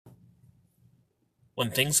When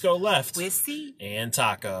things go left. With C. And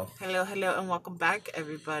Taco. Hello, and welcome back,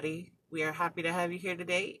 everybody. We are happy to have you here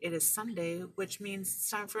today. It is Sunday, which means it's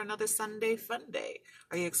time for another Sunday Fun Day.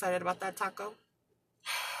 Are you excited about that, Taco?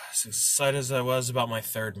 As excited as I was about my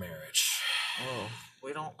third marriage. Oh,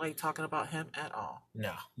 we don't like talking about him at all.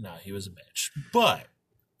 No, he was a bitch. But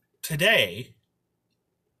today,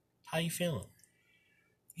 how you feeling?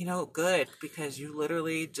 Good, because you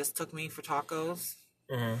literally just took me for tacos.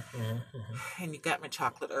 And you got me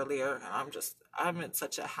chocolate earlier, and I'm in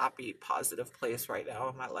such a happy, positive place right now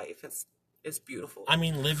in my life. It's beautiful. I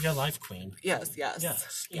mean, live your life, queen. Yes.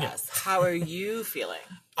 How are you feeling?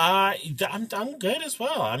 I'm good as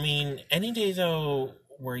well. I mean, any day though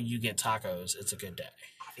where you get tacos, it's a good day.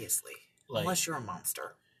 Obviously, unless you're a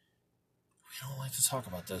monster. We don't like to talk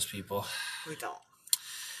about those people. We don't.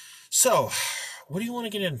 So, what do you want to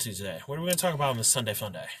get into today? What are we going to talk about on this Sunday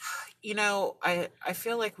Fun Day? I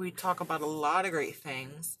feel like we talk about a lot of great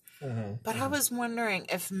things, but I was wondering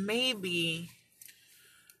if maybe...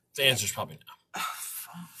 The answer's probably no.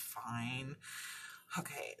 Fine.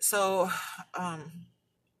 Okay, so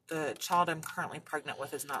the child I'm currently pregnant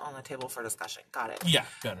with is not on the table for discussion. Got it. Yeah,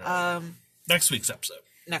 got it. Next week's episode.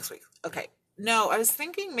 Next week. Okay. No, I was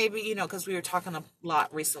thinking maybe, because we were talking a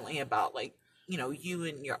lot recently about, you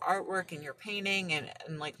and your artwork and your painting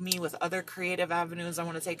and like me with other creative avenues I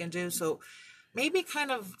want to take and do. So maybe kind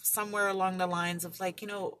of somewhere along the lines of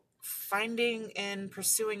finding and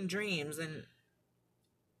pursuing dreams and,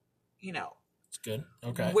 It's good.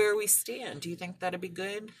 Okay. Where we stand. Do you think that'd be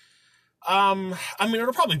good? I mean,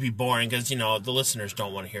 it'll probably be boring because, the listeners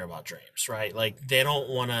don't want to hear about dreams, right? Like, they don't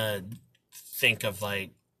want to think of,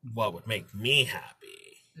 what would make me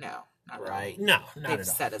happy. No, not right? All. No, not They've at all.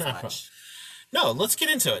 said as much. No, let's get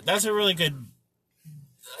into it. That's a really good,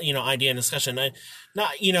 idea and discussion.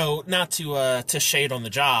 Not to shade on the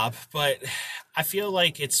job, but I feel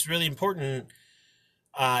like it's really important.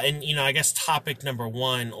 And I guess topic number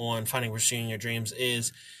one on finding pursuing your dreams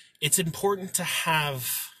is it's important to have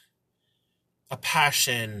a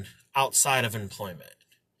passion outside of employment.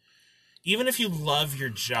 Even if you love your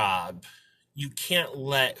job, you can't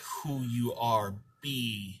let who you are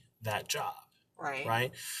be that job.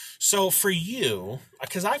 Right. So for you,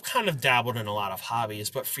 because I've kind of dabbled in a lot of hobbies,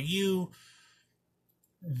 but for you,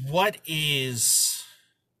 what does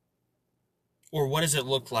it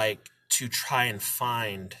look like to try and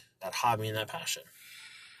find that hobby and that passion?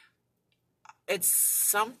 It's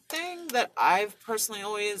something that I've personally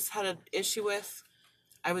always had an issue with.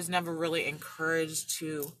 I was never really encouraged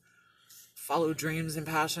to follow dreams and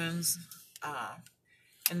passions.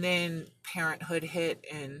 And then parenthood hit,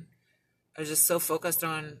 and I was just so focused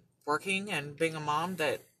on working and being a mom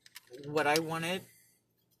that what I wanted,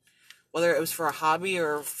 whether it was for a hobby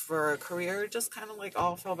or for a career, just kind of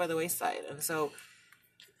all fell by the wayside. And so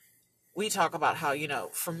we talk about how,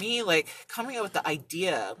 for me, coming up with the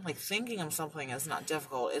idea, thinking of something is not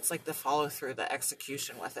difficult. It's the follow through, the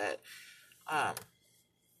execution with it. I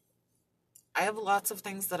have lots of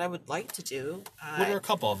things that I would like to do. What are a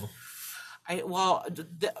couple of them?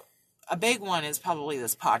 A big one is probably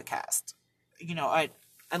this podcast. I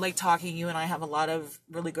like talking. You and I have a lot of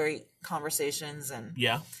really great conversations, and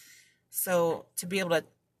so to be able to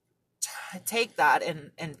take that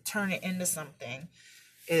and turn it into something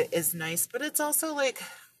is nice. But it's also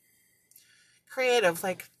creative.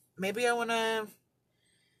 Maybe I want to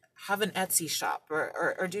have an Etsy shop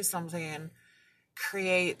or do something and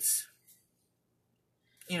create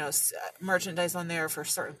merchandise on there for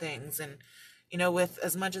certain things. And with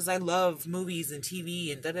as much as I love movies and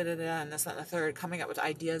TV and and this, that, and the third, coming up with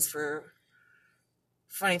ideas for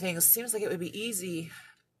funny things seems like it would be easy.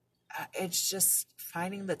 It's just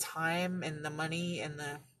finding the time and the money and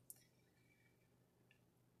the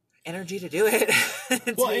energy to do it,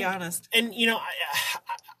 to be honest. And,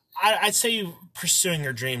 I'd say pursuing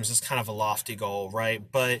your dreams is kind of a lofty goal, right?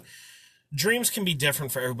 But dreams can be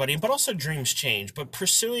different for everybody, but also dreams change. But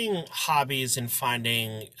pursuing hobbies and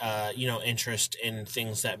finding, interest in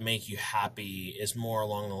things that make you happy is more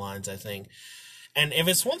along the lines, I think. And if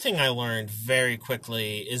it's one thing I learned very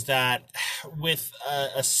quickly is that with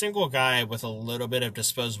a single guy with a little bit of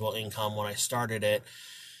disposable income when I started it,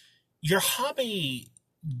 your hobby,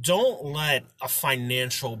 don't let a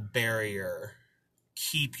financial barrier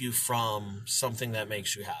keep you from something that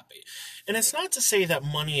makes you happy. And it's not to say that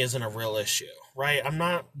money isn't a real issue, right? I'm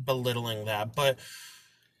not belittling that. But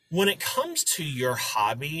when it comes to your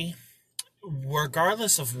hobby,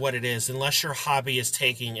 regardless of what it is, unless your hobby is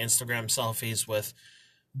taking Instagram selfies with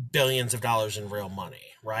billions of dollars in real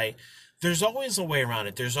money, right? there's always a way around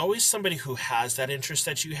it. There's always somebody who has that interest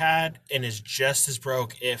that you had and is just as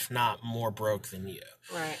broke, if not more broke than you.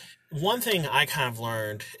 Right. One thing I kind of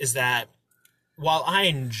learned is that while I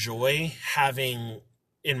enjoy having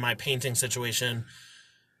in my painting situation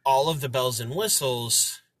all of the bells and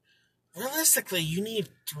whistles, realistically, you need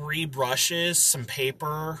 3 brushes, some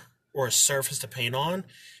paper or a surface to paint on,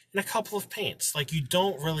 and a couple of paints. Like, you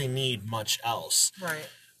don't really need much else. Right.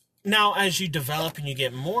 Now, as you develop and you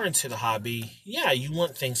get more into the hobby, yeah, you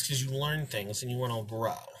want things because you learn things and you want to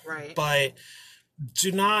grow. Right. But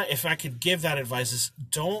do not, if I could give that advice, is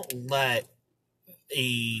don't let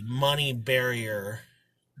a money barrier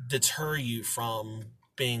deter you from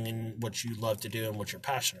being in what you love to do and what you're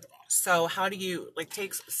passionate about. So how do you, like,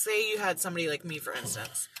 say you had somebody like me, for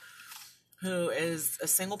instance, who is a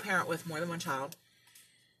single parent with more than one child,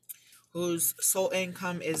 whose sole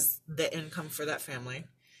income is the income for that family.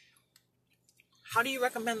 How do you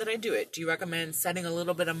recommend that I do it? Do you recommend setting a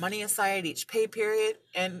little bit of money aside each pay period?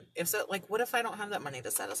 And if so, like, what if I don't have that money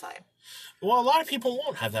to set aside? Well, a lot of people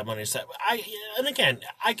won't have that money set. And again,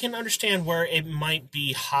 I can understand where it might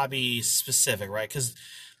be hobby specific, right? Because,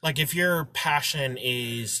 like, if your passion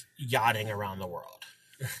is yachting around the world,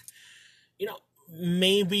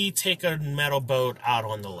 maybe take a metal boat out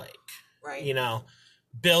on the lake. Right.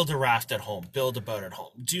 Build a raft at home, build a boat at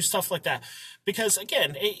home, do stuff like that. Because,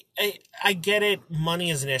 again, I get it, money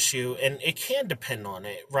is an issue, and it can depend on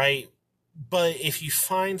it, right? But if you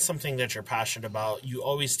find something that you're passionate about, you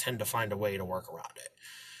always tend to find a way to work around it.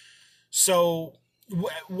 So,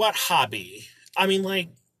 what hobby? I mean, like,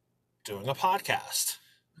 doing a podcast.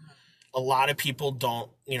 A lot of people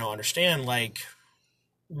don't, understand, like,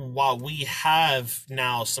 while we have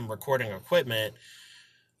now some recording equipment,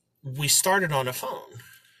 we started on a phone.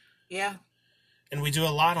 Yeah. And we do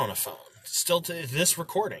a lot on a phone. Still to this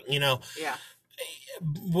recording, Yeah.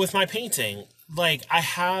 With my painting, like, I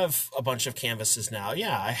have a bunch of canvases now.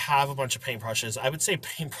 Yeah, I have a bunch of paintbrushes. I would say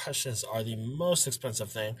paintbrushes are the most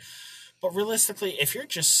expensive thing. But realistically, if you're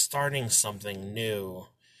just starting something new,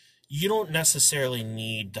 you don't necessarily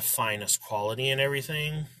need the finest quality and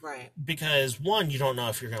everything. Right. Because, 1, you don't know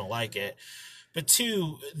if you're going to like it. But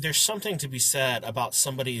 2, there's something to be said about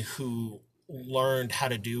somebody who learned how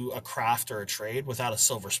to do a craft or a trade without a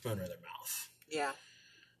silver spoon in their mouth. Yeah.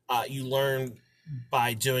 You learn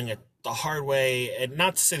by doing it the hard way, and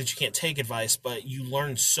not to say that you can't take advice, but you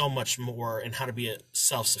learn so much more in how to be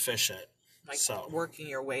self-sufficient. Like, working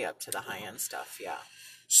your way up to the high-end stuff, yeah.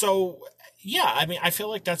 So, yeah, I mean, I feel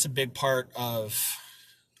like that's a big part of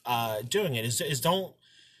doing it, is don't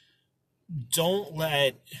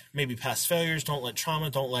let maybe past failures, don't let trauma,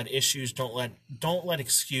 don't let issues, don't let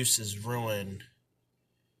excuses ruin,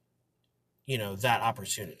 that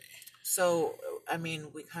opportunity. So, I mean,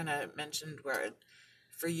 we kind of mentioned where,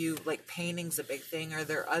 for you, like, painting's a big thing. Are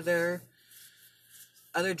there other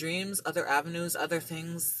dreams, other avenues, other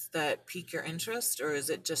things that pique your interest, or is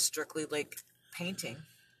it just strictly, like, painting?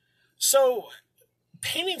 So,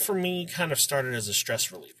 painting for me kind of started as a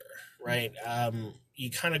stress reliever, right? You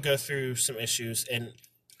kind of go through some issues, and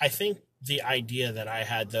I think the idea that I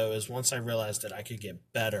had, though, is once I realized that I could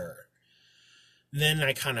get better, then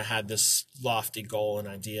I kind of had this lofty goal and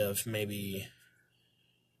idea of maybe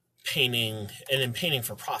painting, and then painting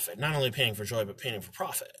for profit. Not only painting for joy, but painting for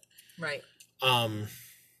profit. Right.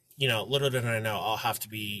 Little did I know I'll have to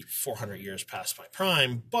be 400 years past my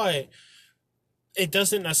prime, but it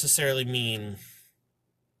doesn't necessarily mean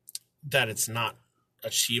that it's not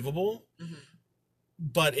achievable. Mm-hmm.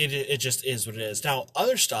 But it just is what it is. Now,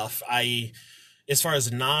 other stuff, as far as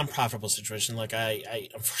a non-profitable situation, like I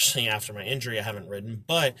unfortunately, after my injury, I haven't ridden,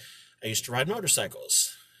 but I used to ride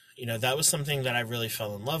motorcycles. That was something that I really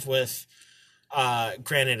fell in love with.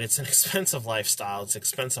 Granted, it's an expensive lifestyle. It's an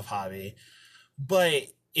expensive hobby. But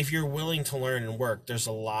if you're willing to learn and work, there's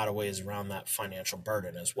a lot of ways around that financial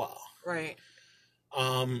burden as well. Right.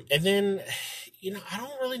 And then, I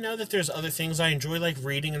don't really know that there's other things I enjoy, like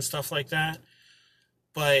reading and stuff like that.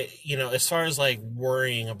 But, as far as, like,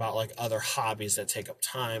 worrying about, like, other hobbies that take up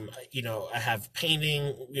time, I have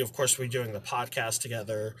painting. Of course, we're doing the podcast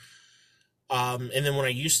together. And then when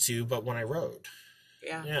I rode.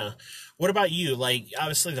 Yeah. Yeah. What about you? Like,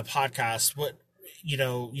 obviously the podcast,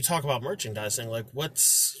 you talk about merchandising. Like, what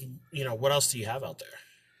else do you have out there?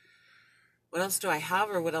 What else do I have,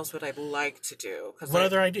 or what else would I like to do? What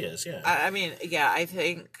other ideas? Yeah. I mean, yeah, I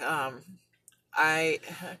think,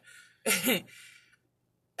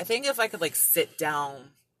 I think if I could, like, sit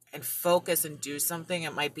down and focus and do something,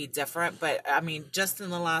 it might be different. But, I mean, just in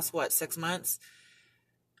the last, 6 months,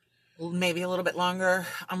 maybe a little bit longer,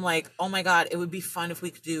 I'm like, oh, my God, it would be fun if we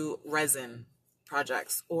could do resin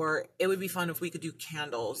projects, or it would be fun if we could do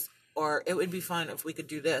candles, or it would be fun if we could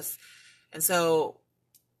do this. And so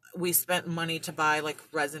we spent money to buy like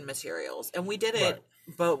resin materials, and we did it,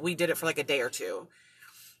 Right. but we did it for like a day or two.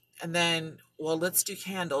 And then, well, let's do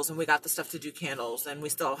candles, and we got the stuff to do candles, and we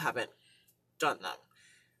still haven't done them.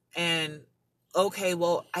 And okay,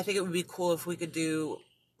 well, I think it would be cool if we could do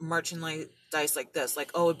merchandise like this.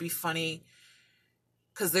 Like, oh, it'd be funny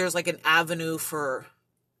because there's like an avenue for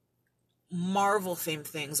Marvel themed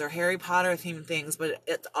things or Harry Potter themed things, but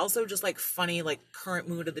it's also just like funny, like current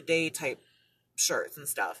mood of the day type shirts and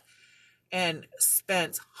stuff. And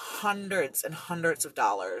spent hundreds and hundreds of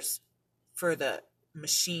dollars for the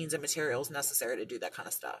machines and materials necessary to do that kind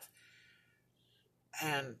of stuff.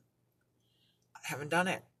 And I haven't done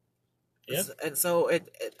it. Yeah. And so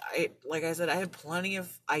I like I said, I have plenty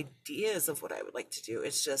of ideas of what I would like to do.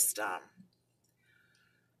 It's just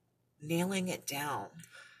nailing it down.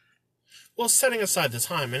 Well, setting aside the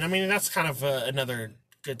time, and I mean that's kind of another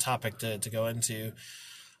good topic to go into.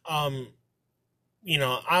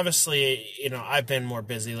 Obviously, I've been more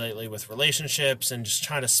busy lately with relationships and just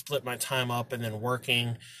trying to split my time up and then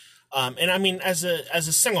working. And I mean, as a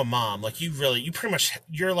single mom, like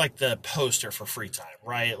you're like the poster for free time,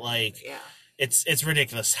 right? Like, Yeah. It's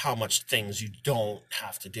ridiculous how much things you don't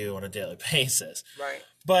have to do on a daily basis. Right.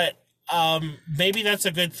 But maybe that's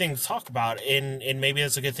a good thing to talk about, and maybe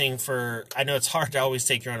that's a good thing for. I know it's hard to always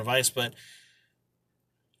take your own advice, but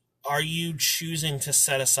are you choosing to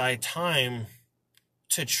set aside time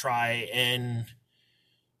to try and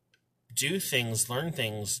do things, learn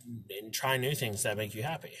things, and try new things that make you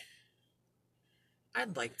happy?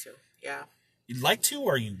 I'd like to. Yeah. You'd like to,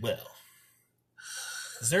 or you will?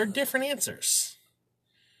 Because there are different answers.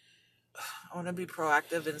 I want to be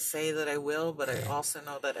proactive and say that I will, but I also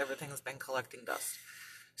know that everything's been collecting dust.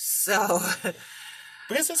 So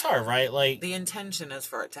Because it's hard, right? Like, the intention is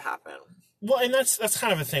for it to happen. well, and that's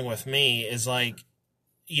kind of a thing with me is like,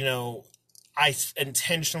 I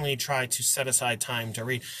intentionally try to set aside time to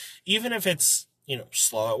read, even if it's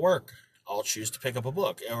slow at work. I'll choose to pick up a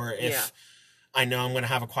book, or if I know I'm going to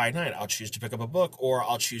have a quiet night, I'll choose to pick up a book, or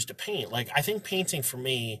I'll choose to paint. Like, I think painting for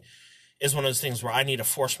me is one of those things where I need to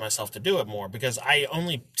force myself to do it more, because I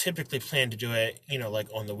only typically plan to do it, like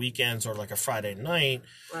on the weekends or like a Friday night,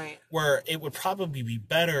 Right. where it would probably be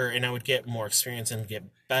better and I would get more experience and get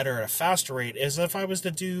better at a faster rate is if I was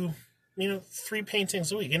to do, 3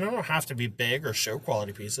 paintings a week. And I don't have to be big or show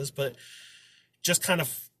quality pieces, but just kind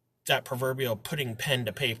of that proverbial putting pen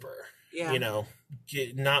to paper, Yeah.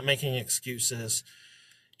 Not making excuses.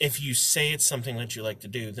 If you say it's something that you like to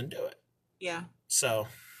do, then do it. Yeah. So,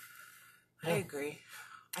 I agree.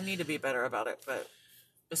 I need to be better about it, but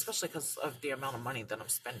especially because of the amount of money that I'm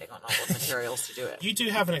spending on all the materials to do it. you do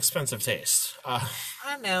have an expensive taste.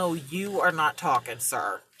 I know you are not talking,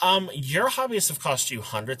 sir. Your hobbies have cost you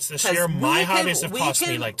hundreds this year. My hobbies have cost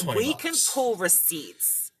me like $20. We can pull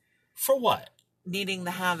receipts. For what? Needing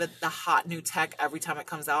to have the hot new tech every time it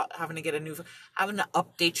comes out, having to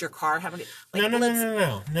update your car,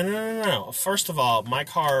 No. First of all, my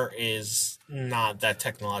car is not that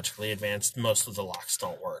technologically advanced. Most of the locks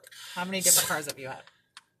don't work. How many different cars have you had?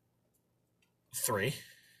 3.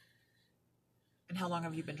 And how long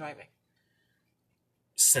have you been driving?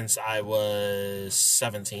 Since I was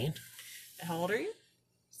 17. And how old are you?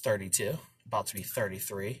 32. About to be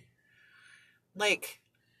 33.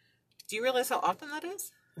 Do you realize how often that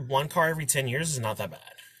is? 1 car every 10 years is not that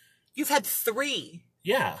bad. You've had 3.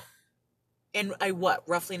 Yeah. In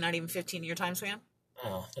roughly not even 15-year time span?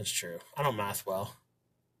 Oh, that's true. I don't math well.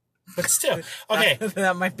 But still. Okay.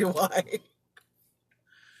 That might be why.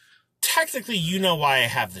 Technically, you know why I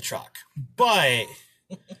have the truck. But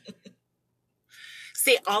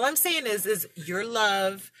See, all I'm saying is your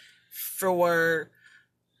love for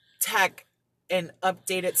tech and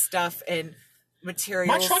updated stuff and materials.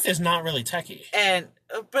 my truck is not really techie.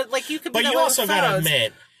 But you could be But you also gotta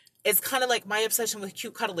admit, it's kind of like my obsession with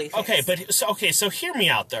cute cuddly things. Okay, so hear me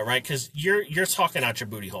out though, right? Because you're talking out your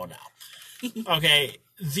booty hole now. Okay,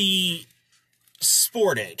 the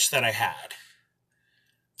Sportage that I had,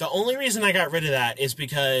 the only reason I got rid of that is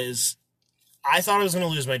because I thought I was going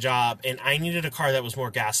to lose my job, and I needed a car that was more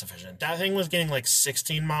gas efficient. That thing was getting like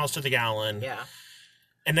 16 miles to the gallon. Yeah.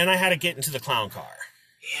 And then I had to get into the clown car.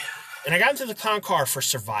 Yeah. And I got into the clown car for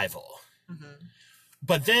survival. Mm-hmm.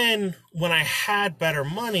 But then when I had better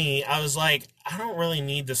money, I was like, I don't really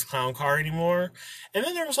need this clown car anymore. And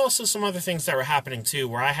then there was also some other things that were happening too,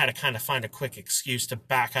 where I had to kind of find a quick excuse to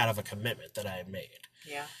back out of a commitment that I had made.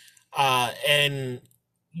 Yeah. I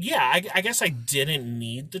guess I didn't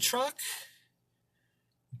need the truck.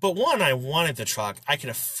 But one, I wanted the truck. I could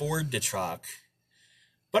afford the truck.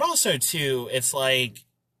 But also, too, it's like,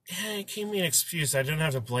 it gave me an excuse. I don't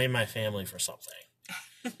have to blame my family for something.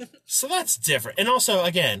 So that's different. And also,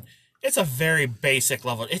 again, it's a very basic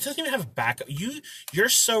level. It doesn't even have a backup. You're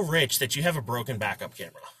so rich that you have a broken backup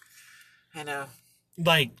camera. I know.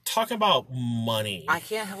 Like, talk about money. I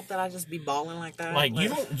can't help that I just be balling like that. Like,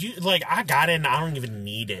 I got it and I don't even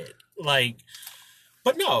need it. Like,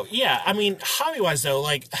 but no, yeah, I mean, hobby-wise, though,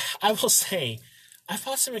 like, I will say, I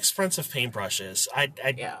bought some expensive paintbrushes.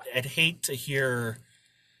 I'd hate to hear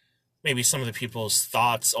maybe some of the people's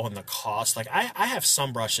thoughts on the cost. Like, I have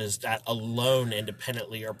some brushes that alone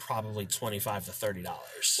independently are probably $25 to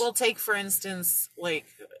 $30. Well, take, for instance, like,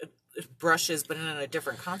 brushes, but in a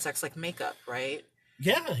different context, like makeup, right?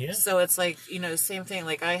 Yeah, yeah. So it's like, same thing.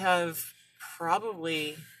 Like, I have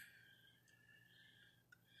probably...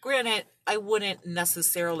 Granted, I wouldn't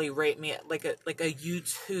necessarily rate me at like a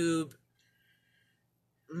YouTube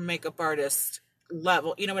makeup artist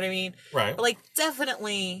level. You know what I mean? Right. But, like,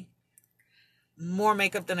 definitely more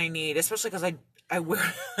makeup than I need, especially because I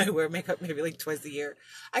wear makeup maybe like twice a year.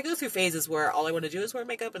 I go through phases where all I want to do is wear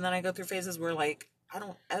makeup, and then I go through phases where, like, I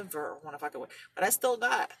don't ever want to fucking wear. But I still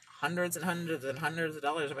got hundreds and hundreds and hundreds of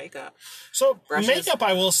dollars of makeup. So brushes. Makeup,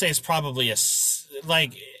 I will say, is probably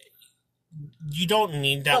like, you don't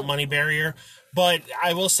need that money barrier, but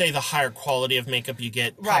I will say the higher quality of makeup you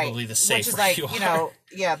get, probably the safer which is like, you are.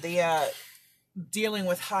 the dealing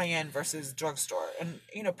with high end versus drugstore, and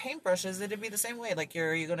paintbrushes, it'd be the same way. Like,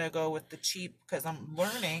 you're gonna go with the cheap because I'm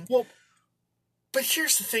learning. Well, but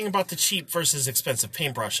here's the thing about the cheap versus expensive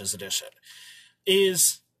paintbrushes edition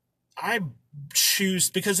is I choose,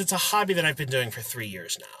 because it's a hobby that I've been doing for 3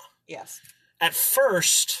 years now. Yes. At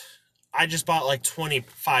first, I just bought like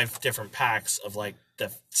 25 different packs of like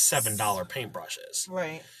the $7 paintbrushes.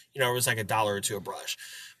 Right. It was like $1 or $2 a brush.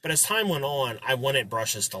 But as time went on, I wanted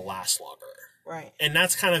brushes to last longer. Right. And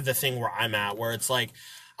that's kind of the thing where I'm at, where it's like,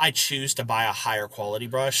 I choose to buy a higher quality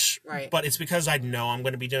brush. Right. But it's because I know I'm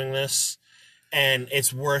going to be doing this. And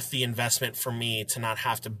it's worth the investment for me to not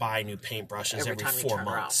have to buy new paintbrushes every 4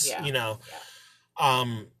 months. Yeah. Yeah.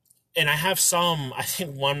 And I have some, I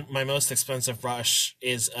think my most expensive brush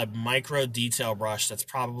is a micro detail brush that's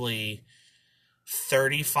probably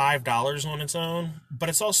 $35 on its own, but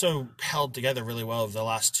it's also held together really well over the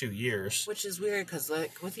last 2 years. Which is weird, because,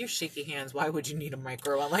 like, with your shaky hands, why would you need a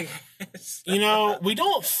micro one like this? We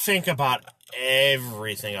don't think about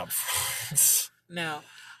everything up front. No.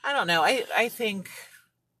 I don't know. I think...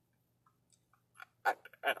 I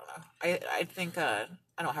don't know. I think...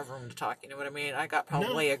 I don't have room to talk, you know what I mean? I got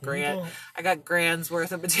probably a grand. I got grand's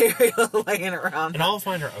worth of material laying around. And all of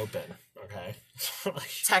mine are open, okay?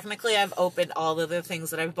 Technically, I've opened all of the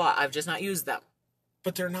things that I've bought. I've just not used them.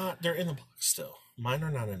 But they're in the box still. Mine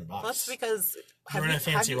are not in the box. Well, that's because... They're in a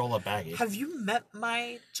fancy roll-up baggie. Have you met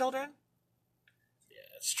my children? Yeah,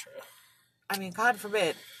 that's true. I mean, God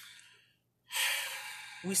forbid.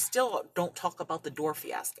 We still don't talk about the door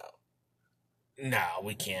fiasco. No,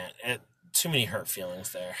 we can't. Too many hurt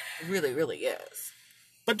feelings there. It really, really is.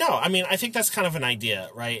 But no, I mean, I think that's kind of an idea,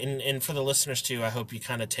 right? And for the listeners too, I hope you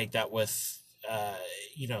kind of take that with,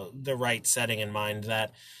 the right setting in mind,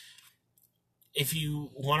 that if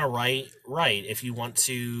you want to write. If you want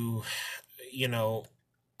to,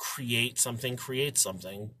 create something.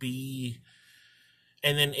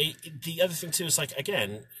 And then the other thing too is, like,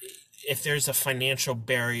 again, if there's a financial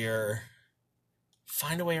barrier,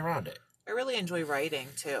 find a way around it. I really enjoy writing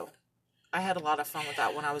too. I had a lot of fun with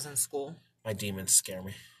that when I was in school. My demons scare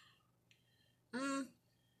me.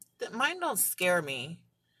 Mine don't scare me.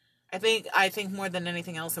 I think more than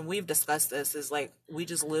anything else, and we've discussed this, is like, we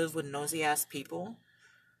just live with nosy ass people.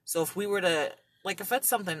 So if we were to, like, if it's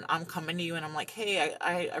something, I'm coming to you and I'm like, hey,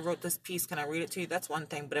 I wrote this piece, can I read it to you? That's one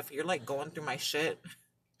thing. But if you're, like, going through my shit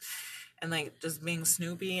and, like, just being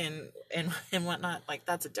snoopy and whatnot, like,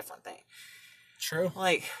 that's a different thing. True.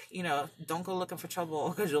 Like, don't go looking for trouble,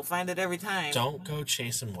 because you'll find it every time. Don't go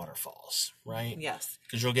chasing waterfalls, right? Yes.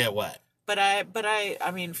 Because you'll get wet. But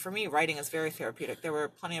I mean, for me, writing is very therapeutic. There were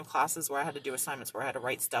plenty of classes where I had to do assignments where I had to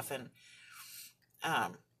write stuff, and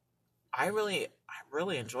I really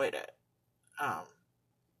enjoyed it.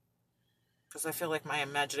 Because I feel like my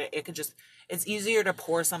it's easier to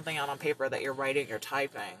pour something out on paper that you're writing or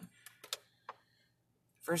typing,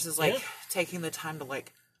 versus, like, taking the time to,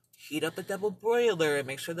 like, heat up a double boiler and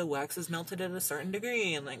make sure the wax is melted at a certain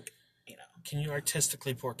degree, and, like, Can you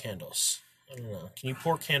artistically pour candles? I don't know. Can you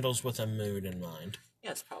pour candles with a mood in mind?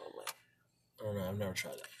 Yes, probably. I don't know. I've never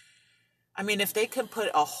tried that. I mean, if they could put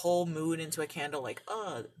a whole mood into a candle, like,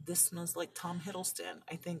 oh, this smells like Tom Hiddleston,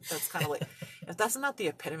 I think that's kind of like, If that's not the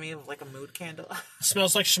epitome of like a mood candle. It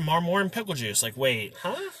smells like Shamar Moore and pickle juice. Like, wait,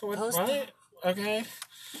 huh? What? Okay.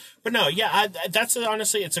 But no, yeah, that's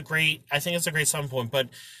honestly, I think it's a great selling point, but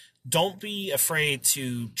don't be afraid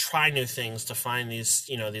to try new things, to find these,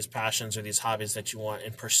 these passions or these hobbies that you want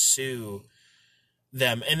and pursue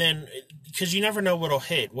them. And then, because you never know what'll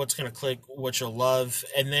hit, what's going to click, what you'll love.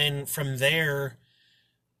 And then from there,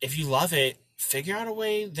 if you love it, figure out a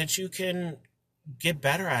way that you can get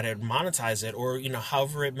better at it, monetize it, or,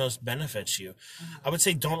 however it most benefits you. I would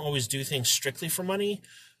say don't always do things strictly for money,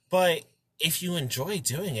 but if you enjoy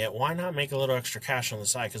doing it, why not make a little extra cash on the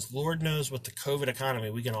side? Because Lord knows with the COVID economy,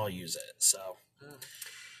 we can all use it.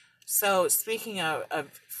 So speaking of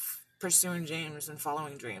pursuing dreams and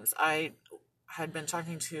following dreams, I had been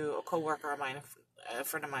talking to a coworker of mine, a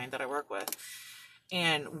friend of mine that I work with,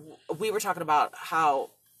 and we were talking about how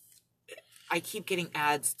I keep getting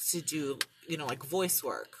ads to do, like voice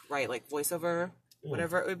work, right? Like voiceover,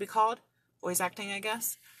 whatever it would be called, voice acting, I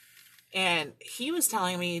guess. And he was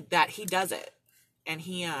telling me that he does it. And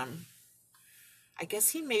he, I guess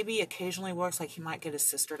he maybe occasionally works, like he might get his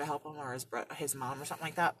sister to help him or his mom or something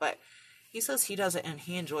like that. But he says he does it and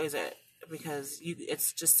he enjoys it because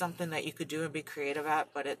it's just something that you could do and be creative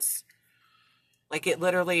at. But it's like it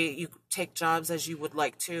literally, you take jobs as you would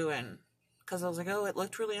like to. And because I was like, oh, it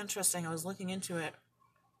looked really interesting. I was looking into it.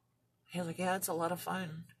 He was like, yeah, it's a lot of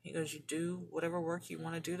fun. He goes, you do whatever work you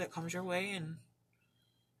want to do that comes your way, and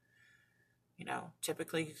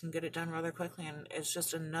typically you can get it done rather quickly, and it's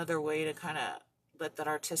just another way to kind of let that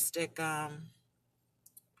artistic,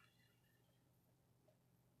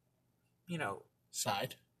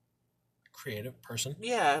 side, creative person.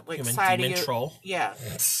 Yeah, like human, side demon of you. Troll. Yeah.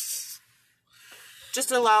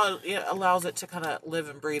 Just allows it to kind of live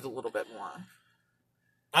and breathe a little bit more.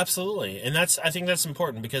 Absolutely. And I think that's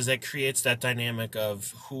important because that creates that dynamic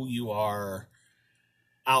of who you are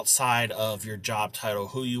outside of your job title,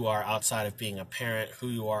 who you are outside of being a parent, who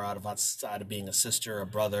you are outside of being a sister, a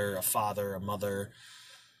brother, a father, a mother.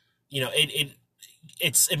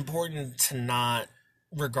 It's important to not,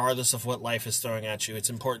 regardless of what life is throwing at you, it's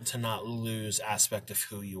important to not lose aspect of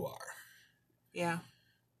who you are. Yeah.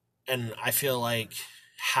 And I feel like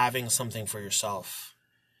having something for yourself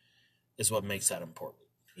is what makes that important.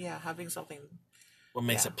 Yeah, having something. What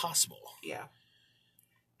makes it possible. Yeah.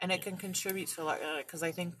 And it can contribute to a lot, because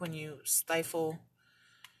I think when you stifle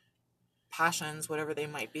passions, whatever they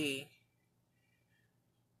might be,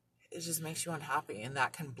 it just makes you unhappy, and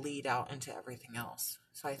that can bleed out into everything else.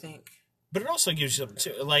 So I think. But it also gives you something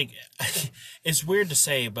too. Like, it's weird to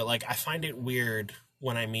say, but like I find it weird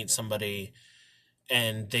when I meet somebody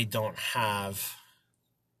and they don't have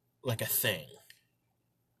like a thing,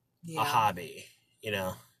 a hobby,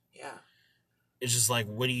 Yeah. It's just like,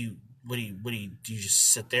 do you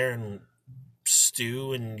just sit there and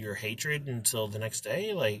stew in your hatred until the next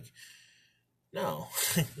day? Like, no,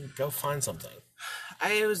 go find something.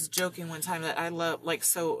 I was joking one time that I love,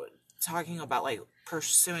 talking about like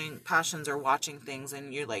pursuing passions or watching things,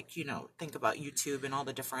 and you think about YouTube and all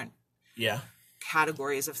the different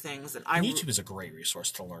categories of things. And YouTube is a great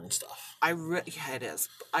resource to learn stuff. Yeah, it is.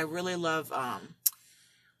 I really love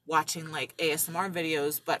watching like ASMR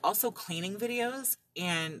videos, but also cleaning videos.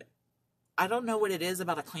 And I don't know what it is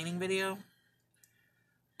about a cleaning video.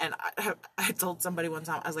 And I told somebody one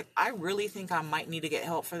time, I was like, I really think I might need to get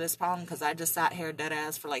help for this problem, because I just sat here dead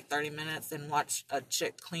ass for like 30 minutes and watched a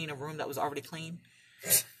chick clean a room that was already clean.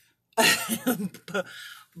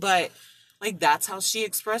 but like, that's how she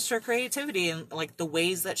expressed her creativity, and like the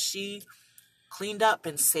ways that she cleaned up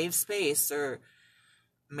and saved space, or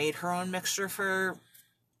made her own mixture for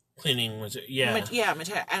cleaning. Was it?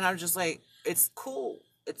 And I'm just like, it's cool.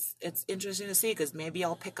 It's interesting to see, because maybe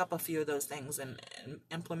I'll pick up a few of those things and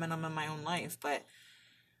implement them in my own life. But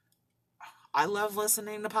I love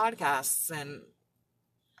listening to podcasts, and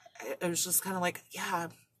it was just kind of like, yeah,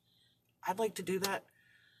 I'd like to do that.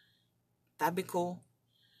 That'd be cool.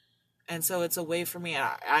 And so it's a way for me.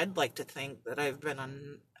 I'd like to think that I've been a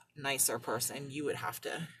nicer person. You would have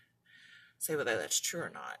to say whether that's true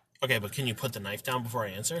or not. Okay, but can you put the knife down before I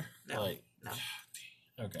answer? No. No.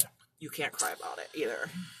 Okay. You can't cry about it either.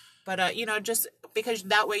 But, just because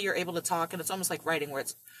that way you're able to talk, and it's almost like writing, where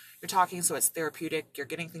you're talking, so it's therapeutic. You're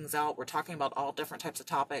getting things out. We're talking about all different types of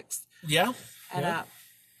topics. Yeah. And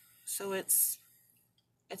so it's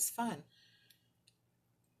fun.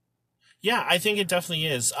 Yeah, I think it definitely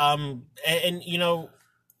is. And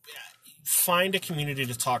find a community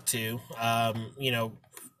to talk to.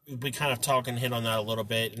 We kind of talk and hit on that a little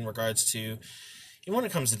bit in regards to, when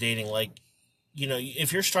it comes to dating, like,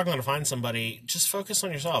 if you're struggling to find somebody, just focus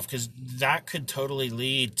on yourself, because that could totally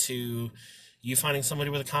lead to, you finding somebody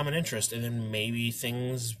with a common interest, and then maybe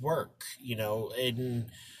things work, and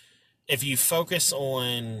if you focus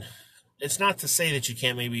on, it's not to say that you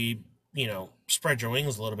can't maybe, spread your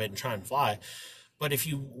wings a little bit and try and fly, but if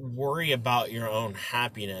you worry about your own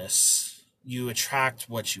happiness, you attract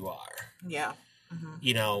what you are. Yeah.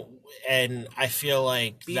 And I feel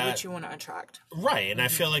like be what you want to attract. Right. And I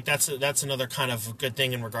feel like that's another kind of good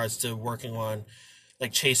thing in regards to working on,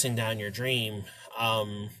 like, chasing down your dream,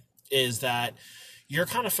 is that you're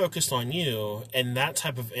kind of focused on you, and that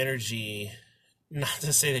type of energy, not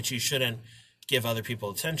to say that you shouldn't give other people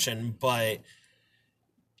attention, but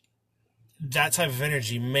that type of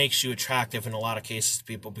energy makes you attractive in a lot of cases to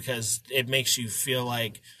people, because it makes you feel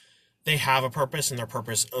like they have a purpose, and their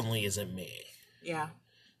purpose only isn't me. Yeah.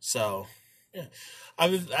 So, yeah,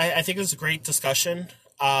 I think it's a great discussion.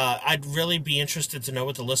 I'd really be interested to know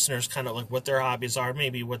what the listeners kind of like, what their hobbies are,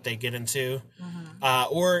 maybe what they get into.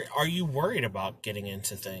 Or are you worried about getting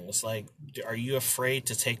into things? Like, are you afraid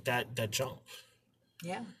to take that jump?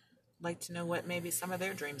 Yeah. Like to know what maybe some of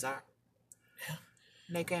their dreams are. Yeah.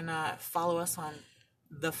 They can follow us on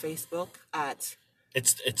the Facebook at...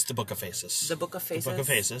 It's the Book of Faces. The Book of Faces. The Book of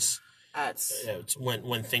Faces. It's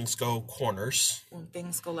when things go corners. When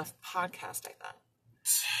Things Go Left podcast, I thought.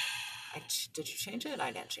 Did you change it?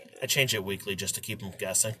 I didn't change it. I change it weekly just to keep them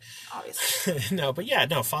guessing. Obviously. No,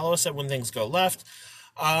 follow us at When Things Go Left.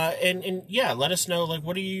 And yeah, let us know, like,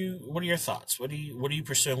 what are your thoughts? What are you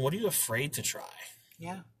pursuing? What are you afraid to try?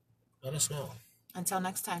 Yeah. Let us know. Until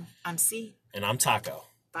next time, I'm C. And I'm Taco.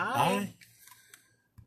 Bye. Bye.